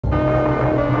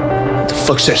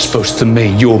fuck's that supposed to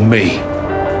mean? You're me.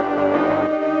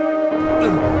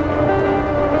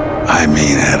 I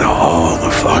mean, out of all the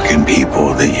fucking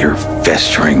people that your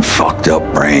festering, fucked up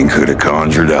brain could have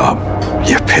conjured up,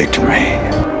 you picked me.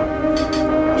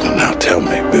 So now tell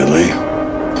me, Billy,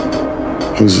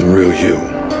 who's the real you?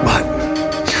 What?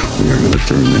 We're gonna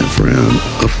turn that frown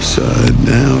upside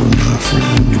down, my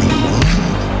friend. You know why?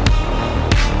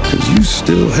 Because you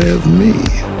still have me.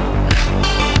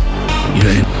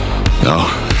 Yeah.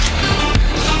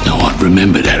 No, I'd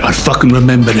remember that. I'd fucking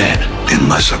remember that.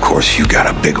 Unless, of course, you got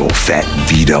a big old fat,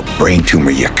 beat-up brain tumor,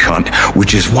 you cunt,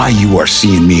 which is why you are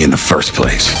seeing me in the first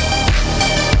place.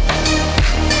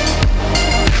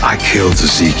 I killed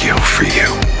Ezekiel for you.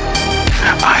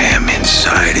 I am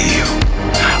inside of you.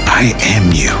 I am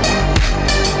you.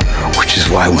 Which is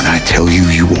why when I tell you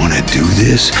you want to do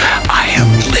this, I am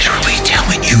literally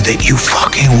telling you that you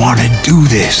fucking want to do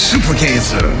this. Super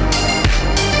cancer.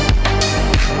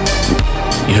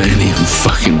 You ain't even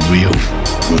fucking real.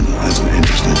 Well, that's an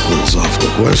interesting philosophical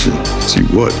question. See,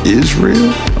 what is real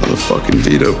are the fucking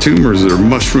beat-up tumors that are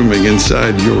mushrooming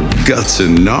inside your guts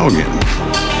and noggin.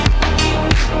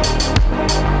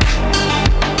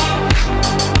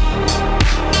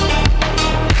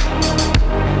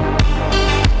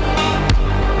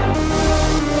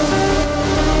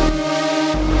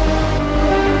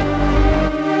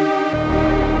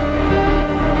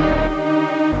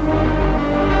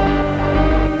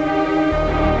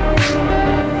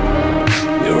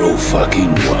 You're all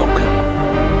fucking wild.